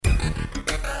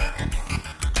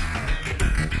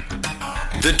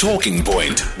The Talking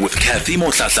Point with Kathy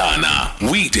Mohlahlana.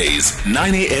 Weekdays,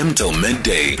 9 a.m. till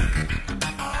midday.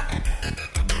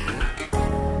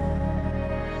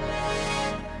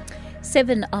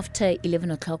 7 after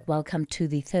 11 o'clock, welcome to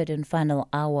the third and final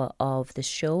hour of the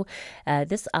show.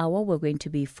 This hour, we're going to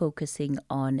be focusing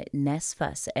on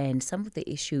NSFAS and some of the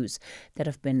issues that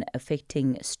have been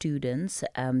affecting students.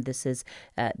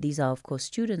 These are, of course,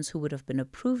 students who would have been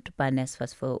approved by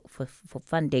NSFAS for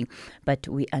funding, but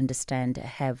we understand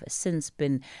have since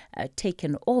been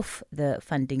taken off the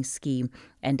funding scheme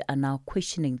and are now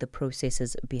questioning the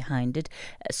processes behind it.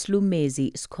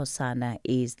 Slumezi Skosana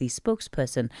is the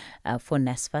spokesperson for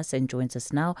NSFAS and joins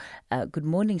us now. Good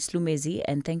morning, Slumezi,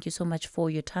 and thank you so much for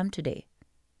your time today.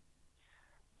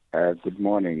 Good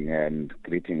morning and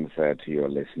greetings to your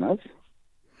listeners.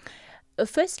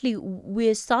 Firstly,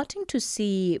 we're starting to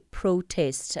see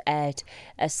protests at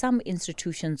some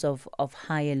institutions of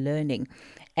higher learning,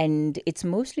 and it's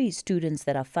mostly students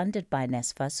that are funded by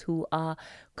NSFAS who are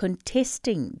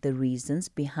contesting the reasons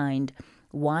behind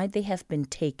why they have been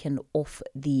taken off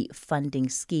the funding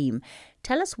scheme.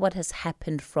 Tell us what has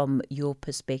happened from your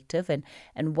perspective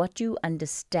and what you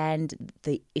understand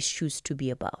the issues to be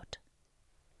about.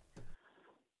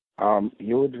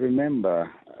 You would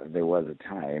remember there was a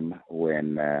time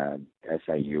when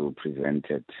SIU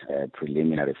presented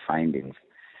preliminary findings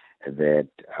that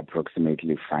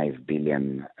approximately 5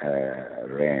 billion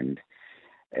rand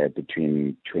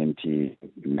between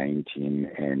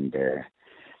 2019 and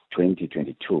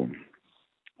 2022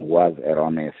 was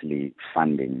erroneously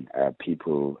funding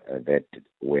people that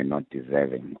were not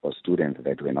deserving or students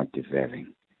that were not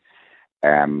deserving.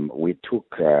 We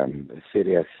took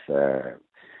serious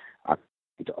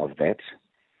of that,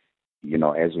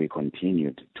 as we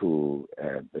continued to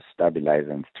stabilize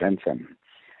and strengthen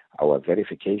our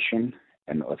verification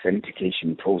and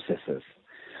authentication processes.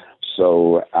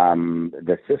 So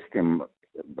the system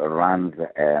runs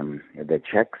the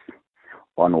checks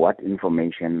on what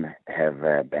information have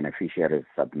beneficiaries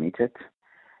submitted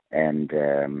and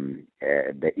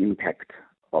the impact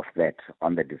of that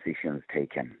on the decisions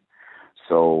taken.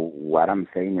 So what I'm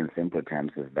saying in simple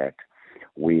terms is that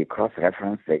we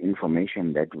cross-reference the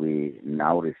information that we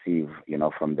now receive,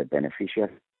 from the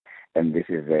beneficiaries, and this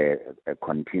is a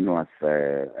continuous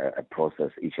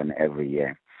process each and every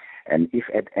year. And if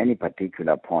at any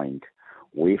particular point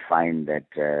we find that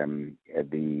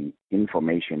the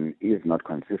information is not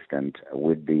consistent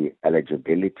with the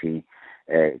eligibility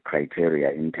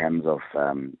criteria in terms of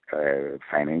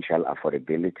financial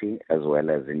affordability as well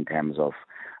as in terms of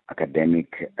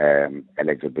academic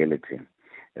eligibility,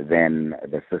 then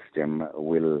the system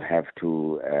will have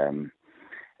to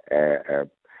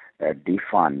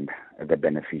defund the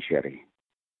beneficiary.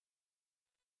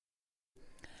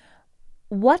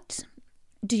 What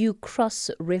do you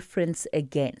cross-reference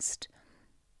against?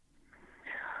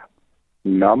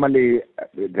 Normally,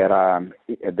 there are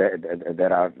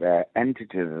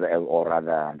entities or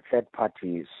rather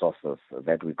third-party sources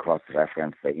that we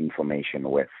cross-reference the information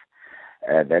with.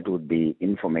 That would be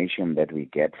information that we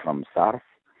get from SARS,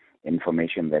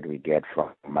 information that we get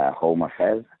from Home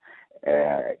Affairs,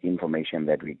 information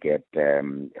that we get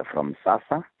from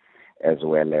SASSA, as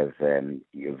well as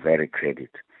Very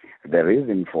Credit. The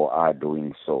reason for our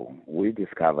doing so, we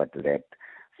discovered that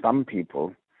some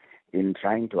people, in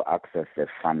trying to access the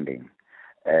funding,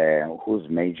 whose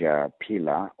major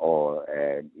pillar or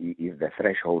is the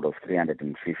threshold of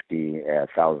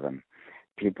 350,000,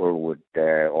 people would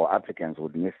or applicants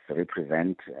would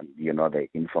misrepresent, the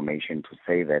information to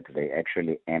say that they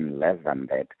actually earn less than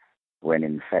that, when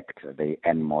in fact they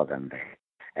earn more than that.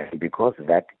 And because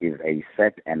that is a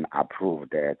set and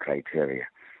approved criteria,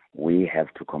 we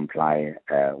have to comply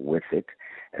with it,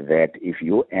 that if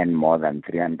you earn more than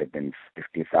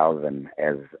 350,000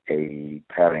 as a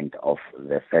parent of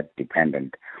the said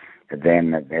dependent,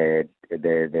 then the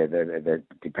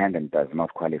dependent does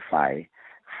not qualify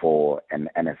for an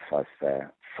NSFAS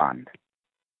fund.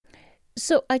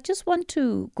 So I just want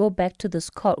to go back to this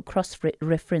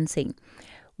cross-referencing.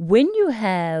 When you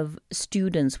have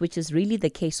students, which is really the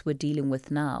case we're dealing with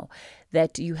now,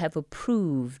 that you have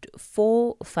approved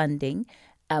for funding,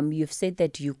 you've said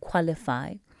that you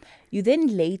qualify, you then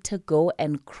later go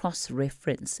and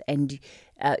cross-reference and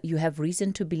you have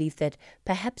reason to believe that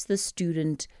perhaps the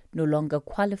student no longer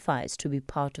qualifies to be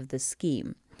part of the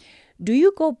scheme. Do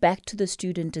you go back to the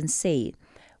student and say,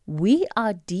 we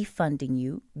are defunding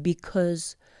you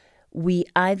because we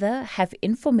either have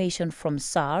information from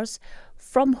SARS,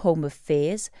 from Home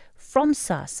Affairs, from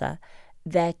SASSA,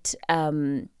 that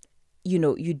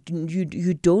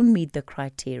you don't meet the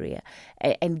criteria,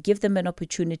 and give them an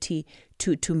opportunity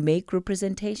to make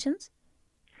representations?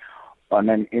 On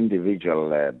an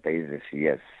individual basis,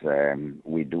 yes,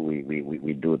 we do.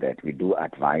 We do that. We do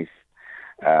advise,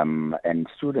 and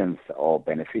students or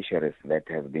beneficiaries that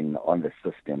have been on the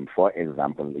system. For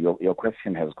example, your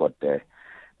question has got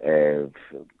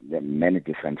many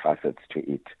different facets to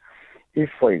it. If,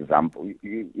 for example,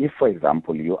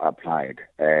 you applied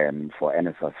for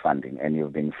NSFAS funding and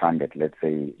you've been funded, let's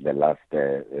say, the last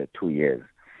 2 years,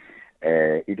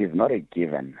 it is not a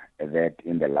given that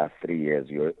in the last 3 years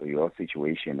your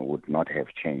situation would not have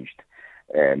changed.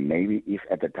 Maybe if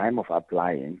at the time of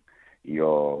applying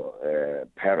your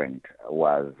parent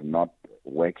was not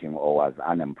working or was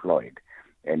unemployed,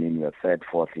 and in your third,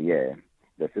 fourth year,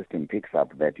 the system picks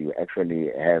up that you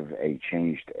actually have a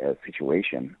changed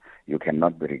situation, you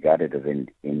cannot be regarded as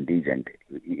indigent.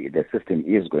 The system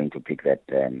is going to pick that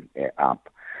up.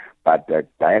 But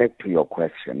direct to your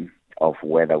question of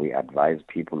whether we advise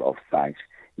people of such,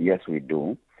 yes, we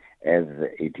do, as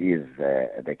it is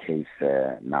the case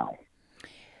now.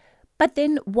 But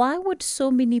then why would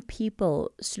so many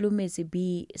people, Slumezi,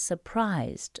 be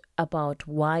surprised about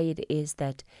why it is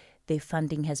that their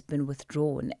funding has been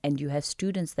withdrawn, and you have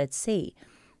students that say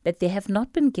that they have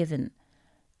not been given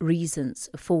reasons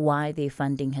for why their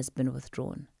funding has been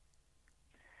withdrawn?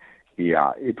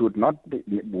 Yeah, it would not be,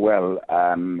 well,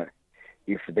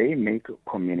 if they make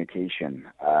communication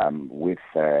with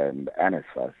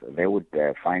NSFAS, they would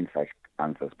find such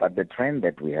answers. But the trend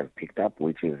that we have picked up,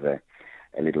 which is a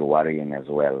little worrying as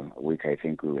well, which I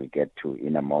think we will get to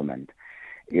in a moment,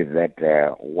 is that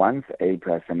once a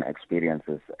person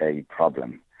experiences a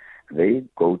problem, they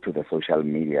go to the social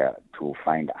media to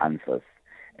find answers,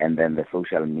 and then the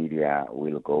social media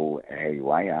will go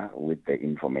haywire with the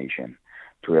information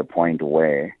to a point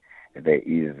where there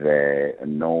is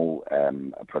no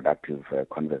productive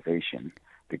conversation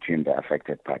between the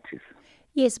affected parties.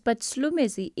 Yes, but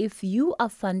Slumezi, if you are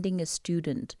funding a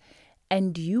student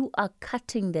and you are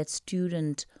cutting that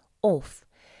student off,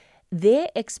 their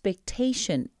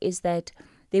expectation is that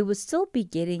they will still be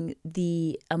getting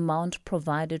the amount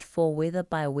provided for, whether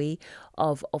by way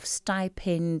of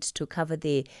stipend to cover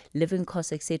their living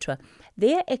costs, etc.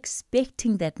 They're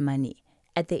expecting that money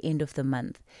at the end of the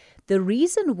month. The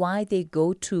reason why they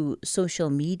go to social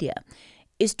media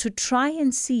is to try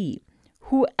and see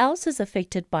who else is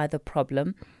affected by the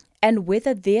problem and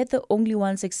whether they're the only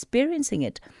ones experiencing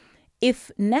it.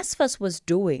 If NSFAS was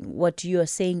doing what you are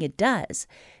saying it does,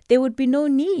 there would be no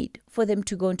need for them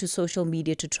to go into social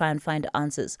media to try and find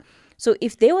answers. So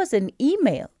if there was an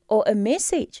email or a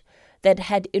message that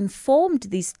had informed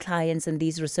these clients and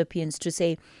these recipients to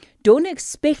say, don't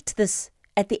expect this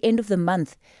at the end of the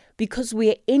month because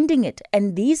we're ending it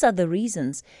and these are the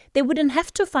reasons, they wouldn't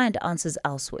have to find answers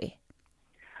elsewhere.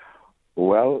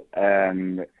 Well,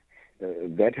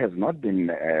 that has not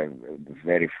been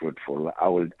very fruitful. I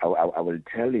will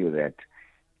tell you that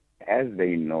as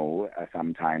they know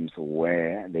sometimes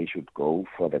where they should go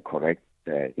for the correct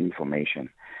information,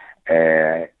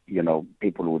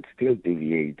 people would still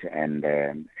deviate and,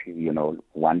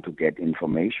 want to get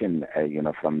information,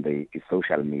 from the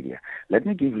social media. Let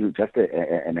me give you just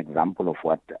an example of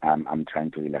what I'm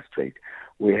trying to illustrate.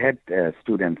 We had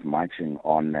students marching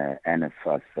on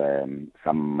NSFAS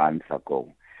some months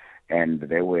ago, and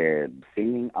they were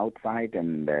singing outside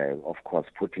and, of course,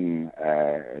 putting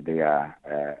their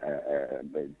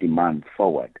demands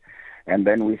forward. And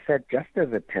then we said, just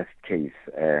as a test case,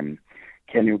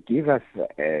 can you give us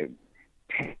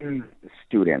 10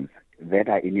 students that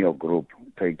are in your group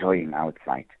territorying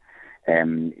outside,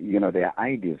 their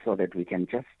IDs, so that we can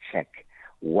just check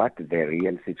what the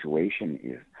real situation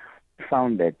is? We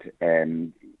found that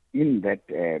in that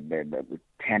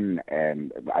 10,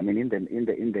 in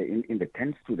the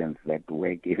 10 students that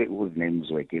were given, whose names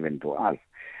were given to us,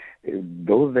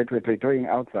 those that were territorying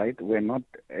outside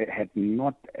had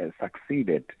not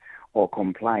succeeded or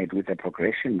complied with the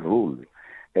progression rule,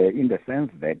 in the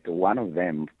sense that one of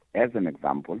them, as an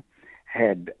example,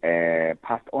 had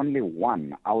passed only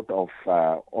one out of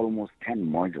almost 10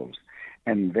 modules.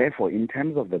 And therefore, in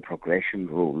terms of the progression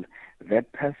rule,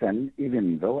 that person,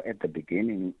 even though at the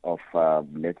beginning of,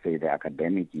 let's say, the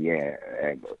academic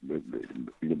year,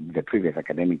 the previous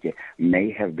academic year,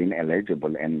 may have been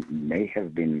eligible and may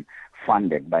have been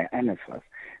funded by NSFAS,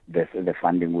 the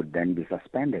funding would then be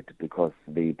suspended because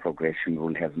the progression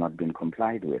rule has not been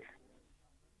complied with.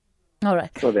 All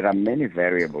right. So there are many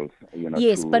variables.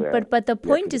 Yes, but the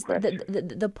point is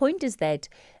the point is that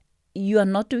you are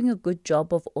not doing a good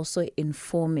job of also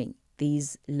informing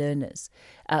these learners,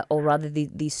 or rather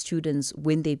these students,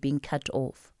 when they're being cut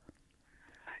off?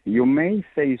 You may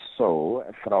say so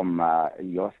from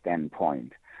your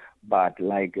standpoint, but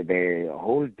like the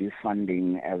whole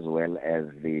defunding as well as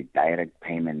the direct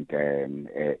payment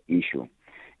issue,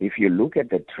 if you look at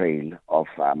the trail of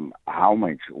how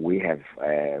much we have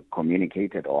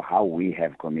communicated or how we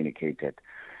have communicated,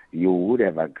 you would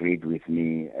have agreed with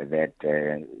me that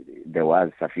there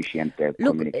was sufficient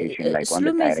communication, on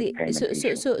the direct payment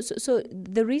issue. So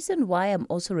the reason why I'm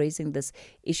also raising this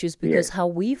issue is because how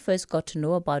we first got to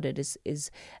know about it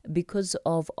is because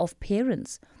of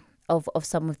parents of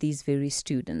some of these very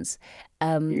students.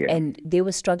 And they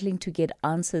were struggling to get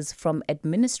answers from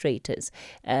administrators.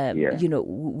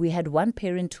 We had one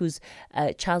parent whose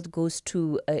child goes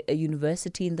to a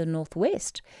university in the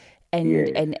Northwest.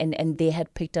 And they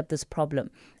had picked up this problem.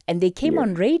 And they came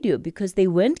on radio because they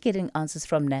weren't getting answers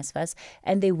from NSFAS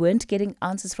and they weren't getting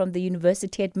answers from the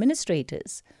university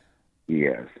administrators.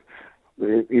 Yes.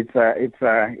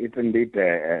 It's indeed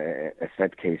a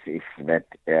sad case if that,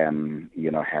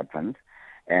 happens.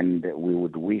 And we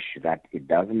would wish that it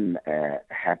doesn't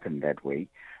happen that way,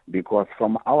 because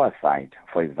from our side,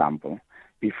 for example,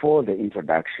 before the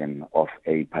introduction of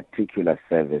a particular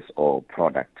service or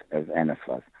product as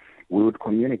NSFAS, we would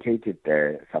communicate it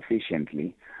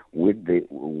sufficiently with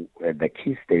the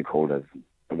key stakeholders,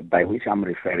 by which I'm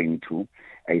referring to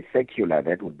a circular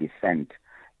that would be sent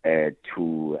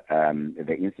to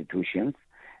the institutions,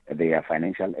 their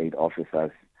financial aid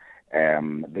officers,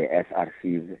 the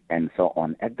SRCs, and so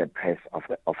on, at the press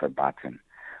of a button.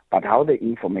 But how the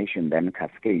information then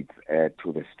cascades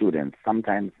to the students,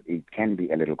 sometimes it can be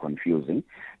a little confusing,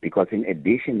 because in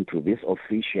addition to this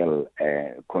official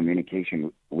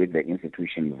communication with the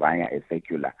institution via a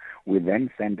circular, we then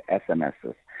send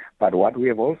SMSs. But what we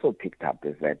have also picked up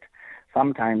is that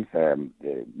sometimes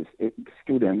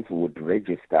students would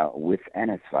register with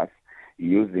NSFAS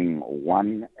using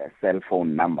one cell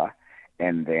phone number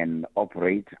and then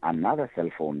operate another cell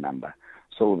phone number,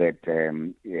 so that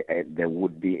there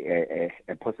would be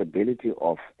a possibility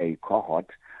of a cohort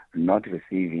not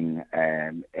receiving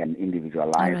an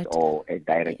individualized or a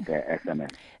direct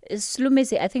SMS.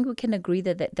 Slumezi, I think we can agree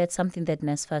that that's something that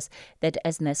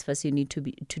as NSFAS you need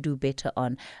to do better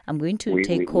on. I'm going to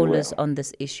take callers on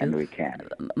this issue. And we can.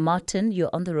 Martin,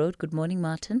 you're on the road. Good morning,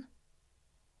 Martin.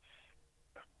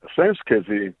 Thanks,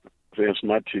 Kathy. There's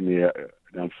Martin here.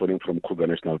 I'm phoning from Kruger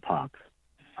National Park.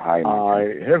 Hi,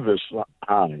 I have a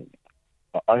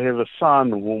son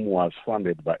whom was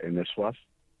funded by NSFAS.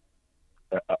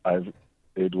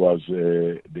 It was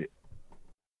the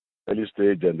early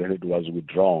stage, and then it was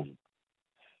withdrawn.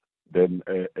 Then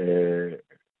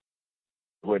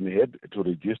when he had to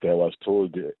register, I was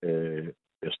told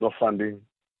there's no funding.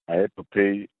 I had to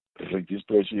pay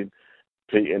registration,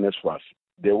 pay NSFAS.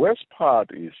 The worst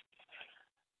part is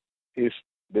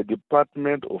the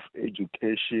Department of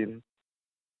Education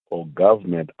or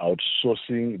government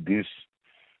outsourcing this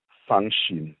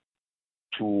function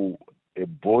to a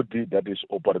body that is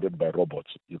operated by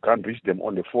robots. You can't reach them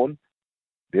on the phone.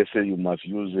 They say you must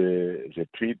use the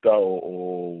Twitter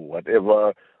or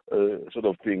whatever sort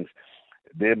of things.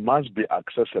 They must be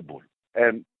accessible.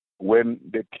 And when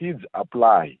the kids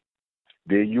apply,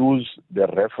 they use the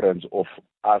reference of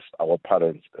us, our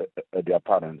parents, their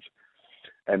parents,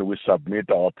 and we submit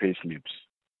our pay slips.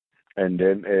 And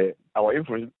then our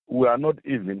information, we are not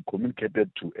even communicated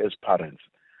to as parents,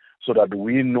 so that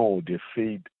we know the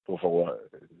fate of our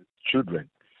children.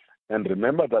 And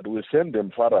remember that we send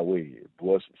them far away,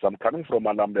 because I'm coming from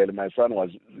Anambele. My son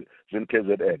was in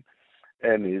KZN,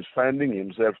 and he's finding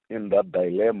himself in that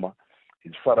dilemma.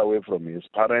 He's far away from his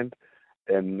parent,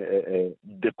 and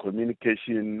the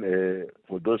communication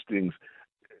for those things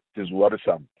is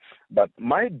worrisome. But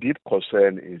my deep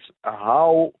concern is,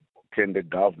 how can the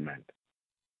government,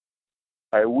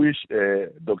 I wish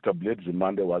Dr. Blade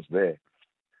Zimande was there,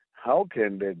 how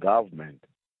can the government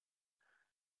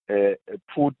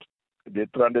put the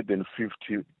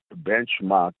 350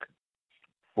 benchmark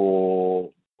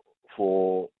for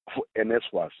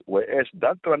NSFAS, whereas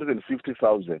that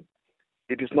 350,000,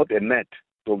 it is not a net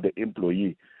of the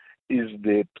employee, is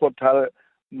the total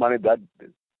money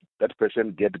that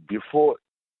person gets before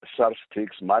SARS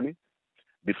takes money,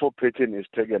 before pension is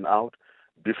taken out,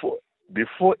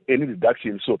 before any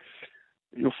deduction. So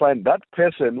you find that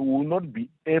person will not be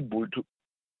able to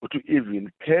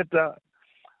even cater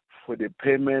for the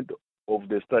payment of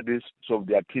the studies of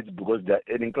their kids, because they are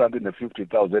earning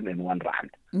 350,001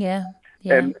 rand. Yeah.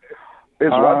 And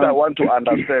it's what I want to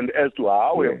understand as to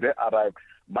how have they arrived.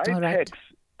 My tax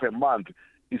per month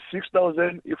is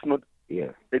 6,000, if not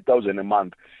 8,000 a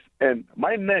month. And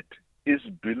my net is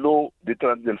below the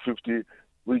 350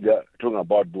 we are talking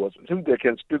about, because since they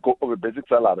can speak of a basic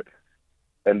salary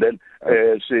and then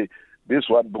say this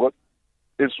one, because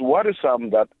it's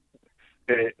worrisome that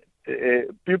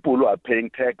people who are paying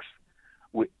tax,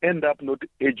 we end up not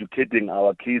educating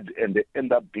our kids, and they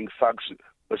end up being thugs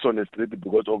on the street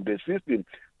because of the system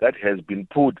that has been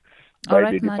put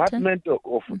by the Department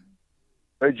of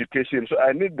Education. So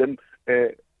I need them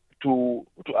to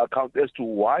account as to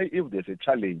why, if there's a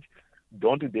challenge,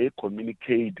 don't they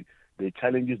communicate the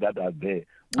challenges that are there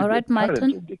with the parents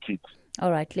of the kids. All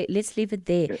right, let's leave it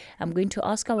there. I'm going to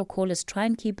ask our callers, try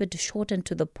and keep it short and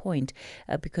to the point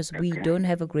because we don't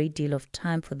have a great deal of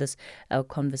time for this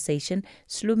conversation.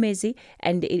 Slumezi,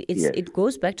 and it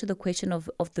goes back to the question of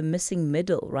the missing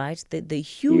middle, right? The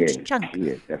huge chunk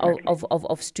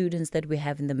of students that we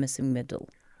have in the missing middle.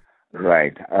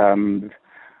 Right.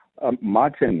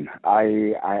 Martin,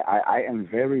 I am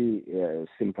very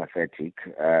sympathetic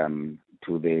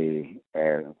to the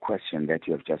question that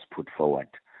you have just put forward.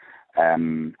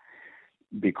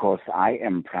 Because I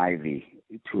am privy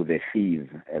to the fees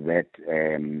that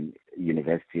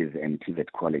universities and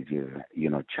TVET colleges,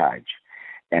 charge.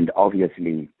 And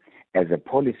obviously, as a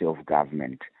policy of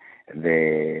government,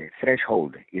 the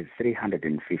threshold is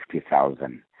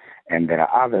 350,000. And there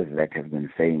are others that have been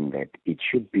saying that it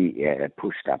should be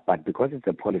pushed up. But because it's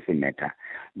a policy matter,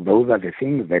 those are the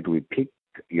things that we pick,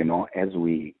 as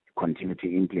we continue to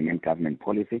implement government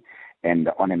policy, and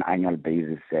on an annual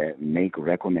basis make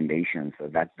recommendations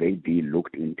that they be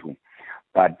looked into.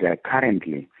 But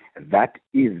currently, that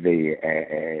is the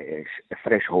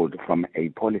threshold from a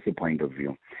policy point of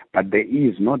view. But there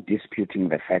is no disputing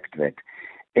the fact that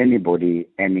anybody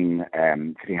earning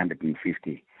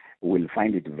 350 will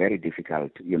find it very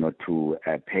difficult, to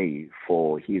pay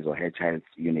for his or her child's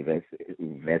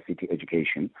university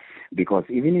education, because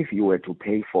even if you were to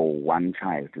pay for one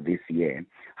child this year,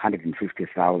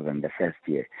 150,000 the first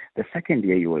year, the second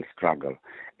year you will struggle,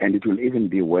 and it will even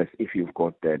be worse if you've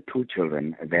got two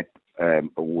children that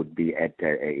would be at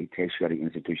a tertiary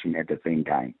institution at the same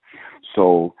time.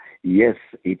 So yes,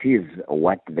 it is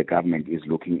what the government is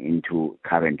looking into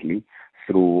currently,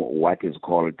 through what is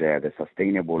called the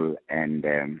sustainable and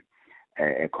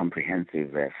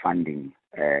comprehensive funding,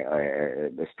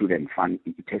 the student fund,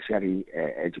 tertiary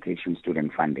education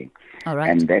student funding. All right.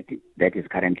 And that is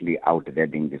currently out there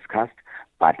being discussed.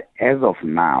 But as of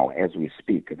now, as we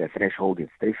speak, the threshold is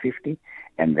 350,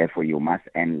 and therefore you must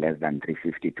earn less than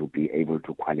 350 to be able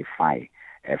to qualify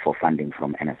for funding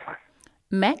from NSFAS.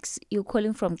 Max, you're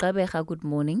calling from Gqeberha. Good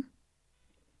morning.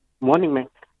 Morning, Max.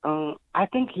 I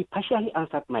think he partially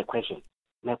answered my question.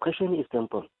 My question is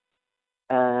simple.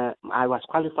 I was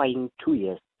qualifying 2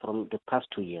 years from the past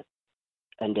 2 years,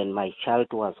 and then my child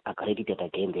was accredited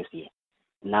again this year.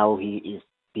 Now he is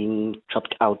being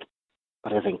chopped out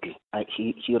presently.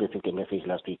 She received a message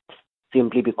last week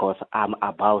simply because I'm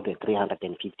above the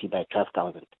 350 by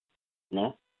 12,000,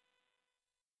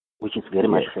 which is very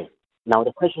much fair. Now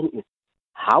the question is,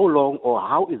 how long or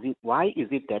why is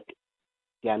it that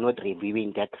they are not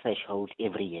reviewing that threshold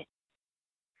every year?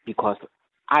 Because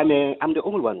I'm the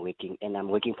only one working, and I'm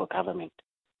working for government.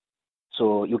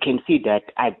 So you can see that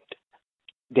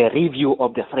the review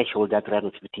of the threshold at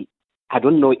 350, I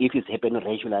don't know if it's happening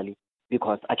regularly,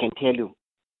 because I can tell you,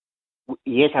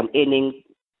 yes, I'm earning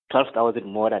 12,000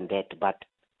 more than that, but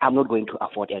I'm not going to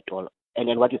afford it at all. And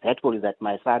then what is helpful is that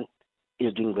my son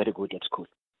is doing very good at school.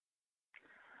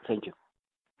 Thank you.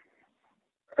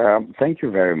 Thank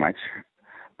you very much.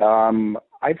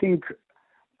 I think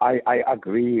I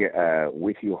agree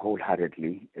with you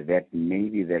wholeheartedly that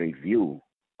maybe the review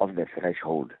of the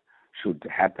threshold should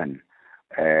happen,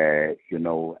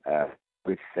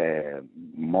 with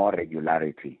more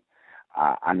regularity,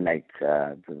 unlike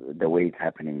the way it's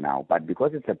happening now. But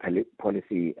because it's a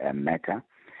policy matter,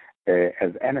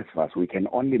 as NSFAS, we can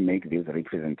only make these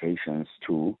representations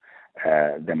to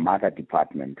the mother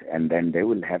department, and then they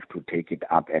will have to take it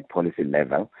up at policy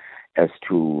level as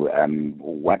to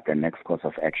what the next course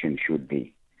of action should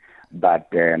be.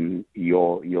 But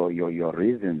your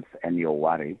reasons and your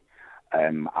worry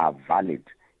are valid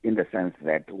in the sense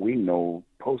that we know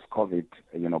post-COVID,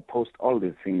 post all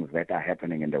these things that are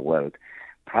happening in the world,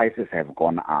 prices have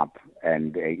gone up,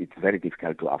 and it's very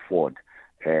difficult to afford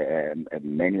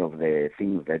many of the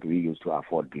things that we used to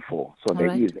afford before. So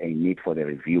there is a need for the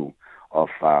review of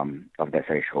the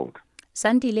threshold.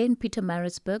 Sandile in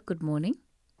Pietermaritzburg, good morning.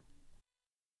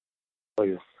 How are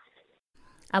you?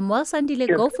 I'm well, Sandile,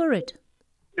 go for it.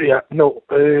 Yeah, no,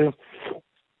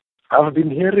 I've been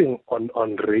hearing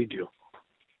on radio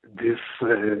this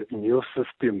new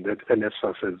system that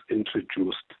NSFAS has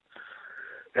introduced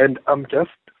And I'm just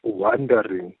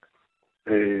wondering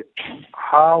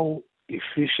how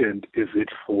efficient is it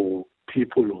for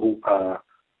people who are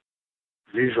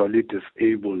visually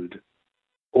disabled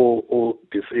or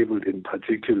disabled in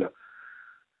particular?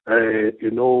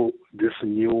 This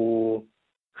new,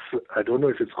 I don't know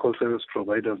if it's called service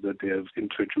providers that they have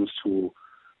introduced to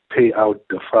pay out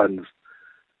the funds,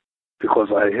 because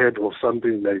I heard of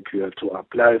something like you have to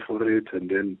apply for it and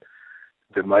then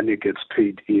the money gets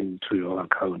paid into your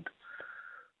account.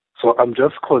 So I'm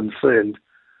just concerned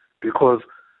because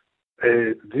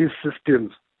these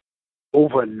systems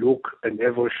overlook and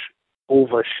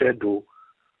overshadow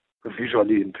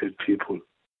visually impaired people.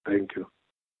 Thank you.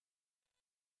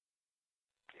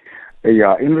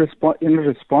 Yeah, in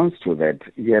response to that,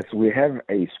 yes, we have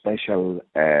a special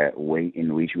way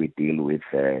in which we deal with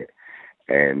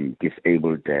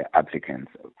disabled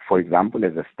applicants. For example,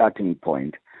 as a starting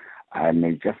point, I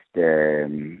may just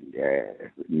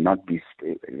not be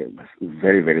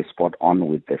very, very spot on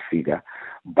with the figure,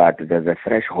 but there's a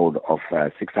threshold of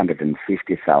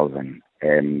 650,000,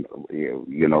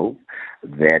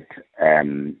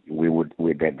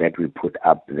 that we put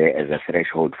up there as a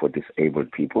threshold for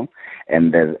disabled people,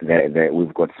 and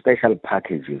we've got special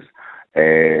packages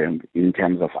in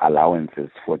terms of allowances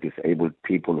for disabled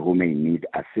people who may need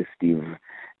assistive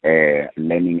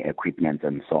learning equipment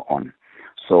and so on.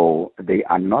 So they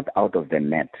are not out of the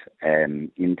net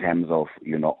in terms of,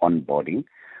 onboarding.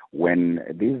 When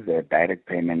these direct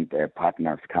payment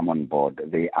partners come on board,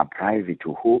 they are privy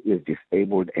to who is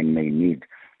disabled and may need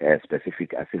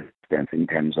specific assistance in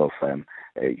terms of,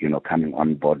 coming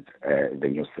on board the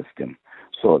new system.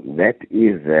 So that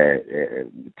is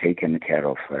taken care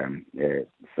of,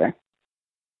 sir.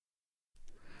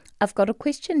 I've got a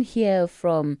question here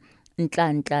from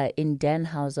Nhlanhla in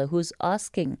Danhauser, who's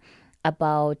asking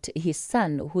about his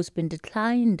son who's been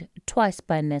declined twice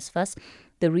by NSFAS.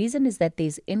 The reason is that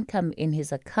there's income in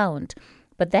his account,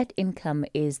 but that income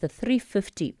is the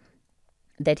 350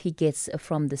 that he gets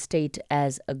from the state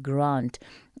as a grant.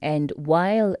 And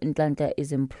while Nhlanhla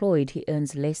is employed, he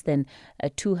earns less than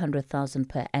 200,000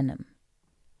 per annum.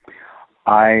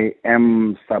 I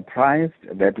am surprised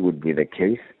that would be the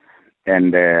case,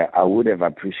 and I would have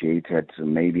appreciated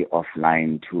maybe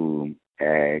offline to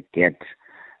get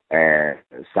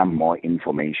some more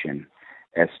information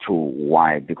as to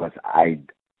why, because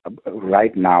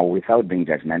right now, without being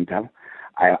judgmental,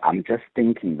 I'm just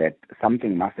thinking that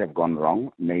something must have gone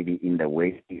wrong, maybe in the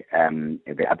way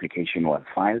the application was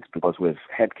filed, because we've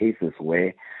had cases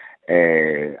where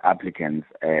applicants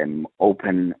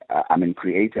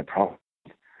create a problem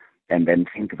and then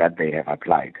think that they have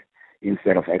applied,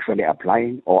 instead of actually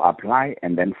applying, or apply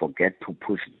and then forget to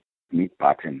push the submit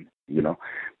button.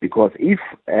 Because if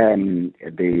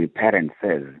the parent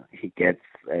says he gets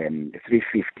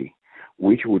 350,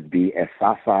 which would be a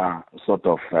SASA sort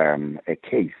of a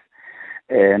case,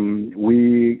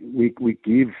 we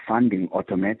give funding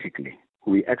automatically.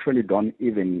 We actually don't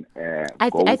even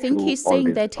I think he's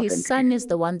saying that his son is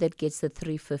the one that gets the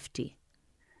 350.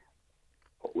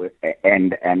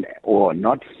 Or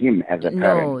not him as a parent.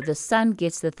 No, the son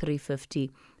gets the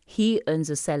 350. He earns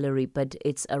a salary, but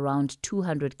it's around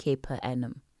 200K per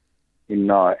annum.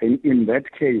 No, in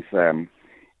that case,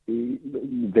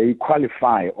 they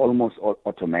qualify almost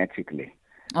automatically.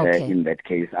 Okay. In that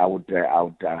case, I'm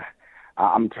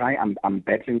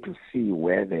battling to see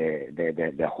where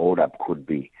the hold up could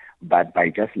be. But by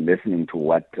just listening to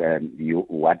what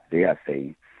they are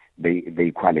saying,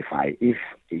 they qualify. If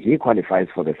he qualifies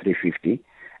for the 350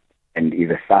 and is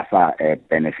a SASA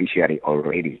beneficiary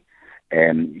already,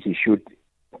 he should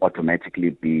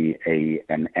automatically be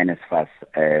an NSFAS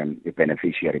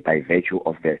beneficiary by virtue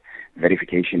of the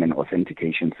verification and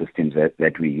authentication systems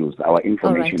that we use. Our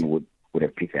information would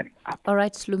have picked that up. All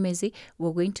right, Slumezi,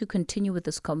 we're going to continue with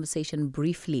this conversation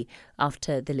briefly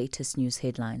after the latest news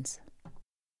headlines.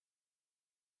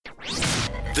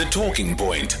 The Talking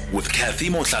Point with Kathy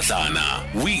Mohlahlana.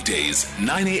 Weekdays,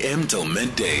 9 a.m. till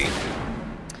midday.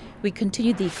 We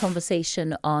continue the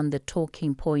conversation on the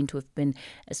Talking Point. We've been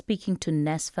speaking to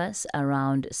NSFAS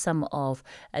around some of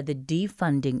the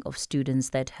defunding of students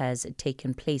that has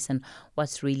taken place and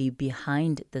what's really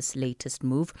behind this latest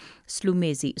move.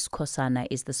 Slumezi Skosana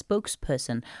is the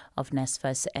spokesperson of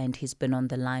NSFAS and he's been on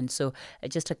the line. So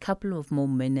just a couple of more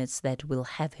minutes that we'll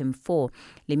have him for.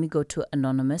 Let me go to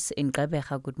Anonymous in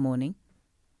Gqeberha. Good morning.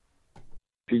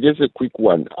 Just a quick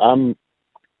one.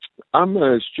 I'm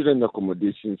a student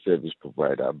accommodation service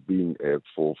provider. I've been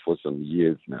for some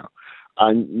years now.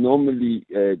 And normally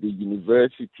the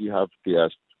university have their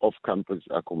off-campus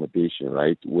accommodation,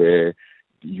 right, where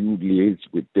you liaise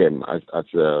with them as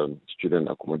a student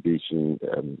accommodation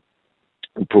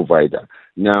provider.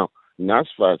 Now,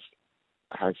 NSFAS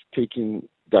has taken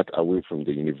that away from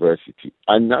the university,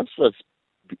 and NSFAS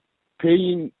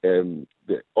paying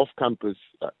the off-campus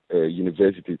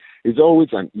universities is always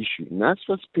an issue.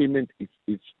 NSFAS payment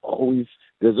there's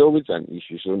always an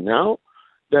issue. So now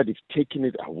that it's taken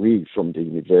it away from the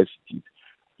universities,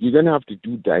 you're going to have to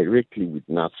do directly with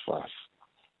NSFAS.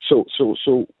 So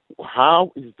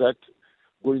how is that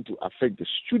going to affect the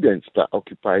students that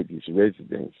occupy these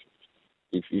residences?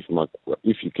 If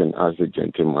you can ask the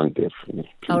gentleman there for me,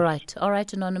 please. All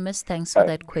right, Anonymous. Thanks for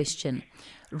that question.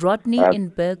 Rodney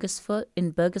in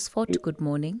Burgersfort. Good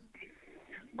morning.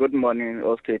 Good morning,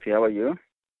 Katie. How are you?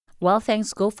 Well,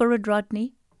 thanks. Go for it,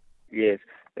 Rodney. Yes,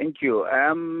 thank you.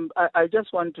 I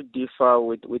just want to differ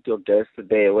with your guest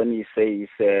there when he says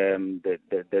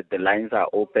the lines are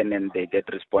open and they get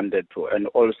responded to, and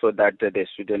also that the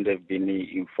students have been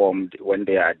informed when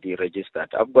they are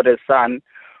deregistered. I've got a son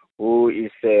who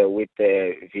is with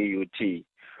VUT.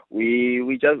 We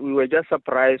were just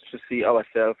surprised to see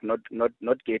ourselves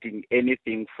not getting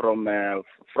anything from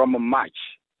March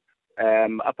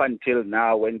up until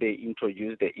now when they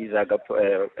introduced the ISAGA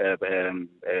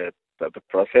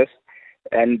process,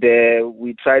 and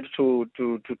we tried to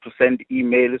send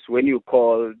emails. When you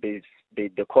call,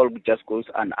 the call just goes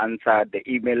unanswered. The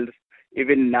emails,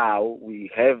 even now, we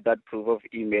have that proof of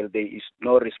email. There is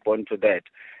no response to that.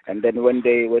 And then when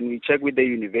we check with the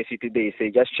university, they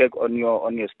say just check on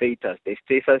your status. The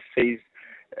status says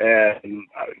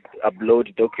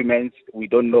upload documents. We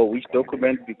don't know which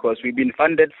document because we've been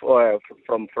funded from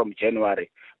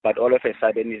January, but all of a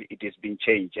sudden it has been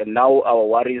changed. And now our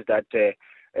worry is that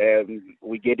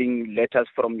we're getting letters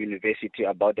from university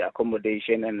about the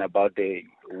accommodation and about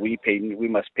we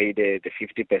must pay the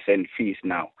 50% fees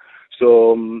now.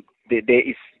 So there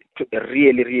is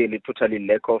really totally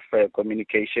lack of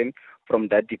communication from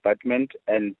that department,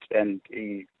 and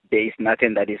there is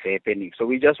nothing that is happening. So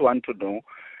we just want to know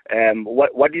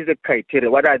what is the criteria?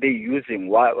 What are they using?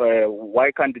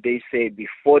 Why can't they say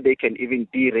before they can even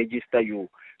deregister you,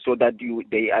 so that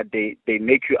they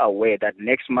make you aware that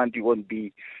next month you won't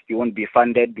be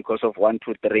funded because of 1,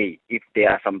 2, 3. If there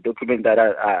are some documents that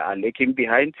are lagging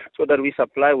behind, so that we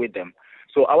supply with them.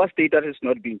 So our status has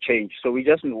not been changed. So we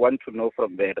just want to know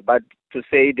from there. But to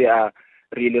say they are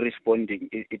really responding,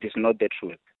 it is not the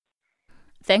truth.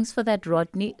 Thanks for that,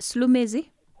 Rodney. Slumezi?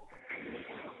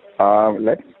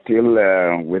 Let's deal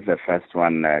with the first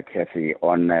one, Kathy,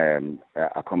 on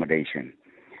accommodation,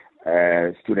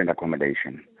 student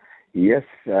accommodation. Yes,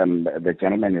 the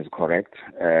gentleman is correct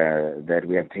that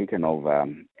we have taken over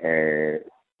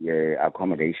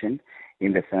accommodation,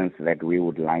 in the sense that we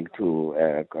would like to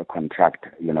contract,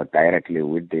 directly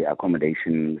with the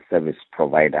accommodation service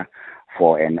provider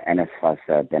for an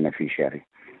NSFAS beneficiary.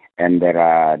 And there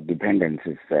are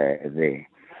dependencies there.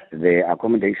 The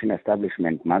accommodation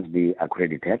establishment must be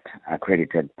accredited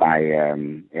by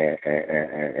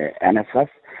NSFAS,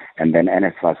 and then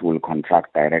NSFAS will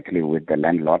contract directly with the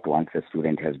landlord once the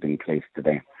student has been placed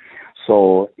there.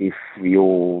 So if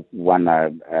you want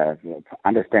to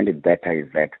understand it better,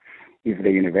 is that if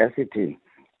the university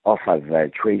offers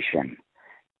tuition,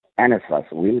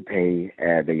 NSFAS will pay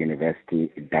the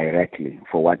university directly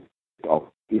for what.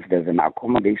 If there's an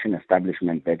accommodation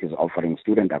establishment that is offering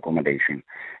student accommodation,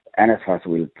 NSFAS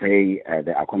will pay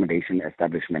the accommodation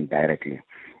establishment directly.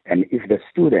 And if the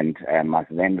student must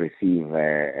then receive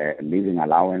living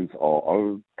allowance or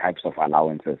all types of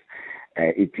allowances,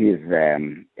 it is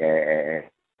the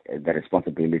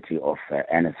responsibility of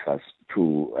NSFAS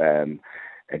to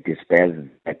disperse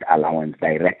that allowance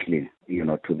directly,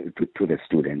 to the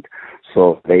student.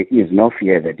 So there is no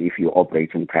fear that if you're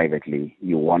operating privately,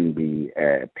 you won't be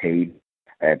paid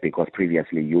because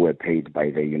previously you were paid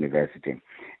by the university.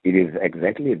 It is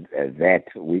exactly that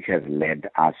which has led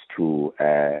us to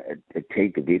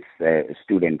take this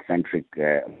student-centric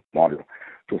model,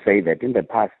 to say that in the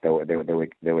past there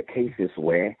were cases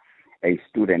where a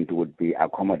student would be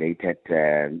accommodated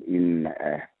in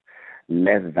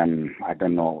less than, I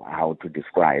don't know how to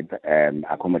describe, in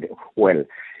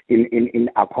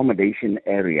accommodation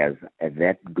areas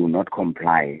that do not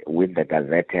comply with the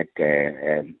gazetted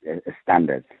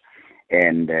standards.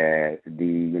 And the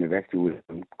university will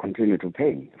continue to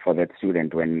pay for that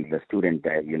student when the student,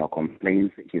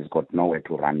 complains he's got nowhere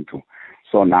to run to.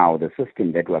 So now the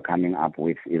system that we're coming up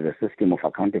with is a system of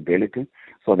accountability,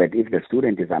 so that if the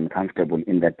student is uncomfortable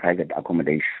in that private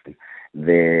accommodation,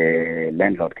 the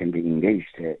landlord can be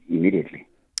engaged immediately.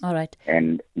 All right.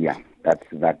 And that's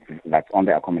on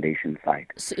the accommodation side.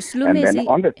 Slumezi,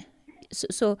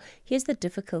 So here's the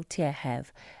difficulty I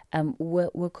have.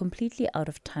 We're completely out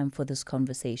of time for this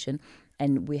conversation,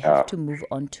 and we have to move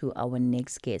on to our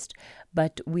next guest.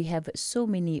 But we have so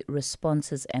many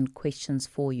responses and questions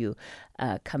for you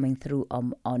coming through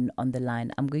on the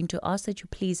line. I'm going to ask that you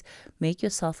please make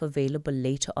yourself available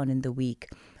later on in the week,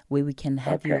 where we can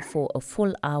have you for a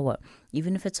full hour,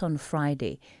 even if it's on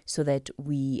Friday, so that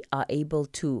we are able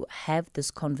to have this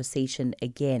conversation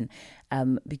again,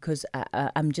 because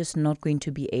I'm just not going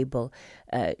to be able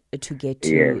to get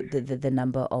to the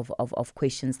number of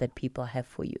questions that people have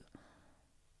for you.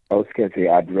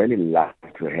 Skosana, I'd really love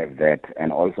to have that,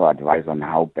 and also advise on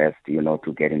how best,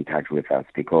 to get in touch with us,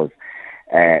 because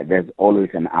there's always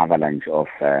an avalanche of,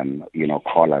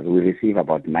 callers. We receive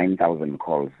about 9,000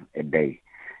 calls a day.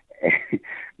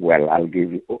 Well, I'll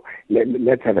give you.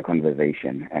 Let's have a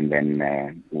conversation, and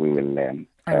then we will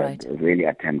really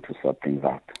attempt to sort things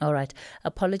out. All right.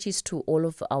 Apologies to all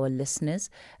of our listeners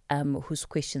whose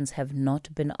questions have not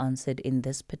been answered in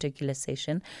this particular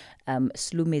session.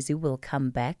 Slumezi will come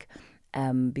back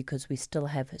because we still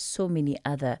have so many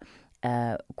other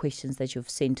questions that you've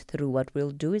sent through. What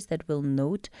we'll do is that we'll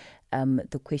note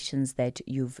the questions that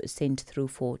you've sent through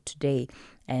for today,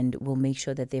 and we'll make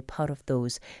sure that they're part of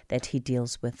those that he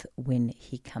deals with when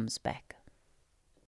he comes back.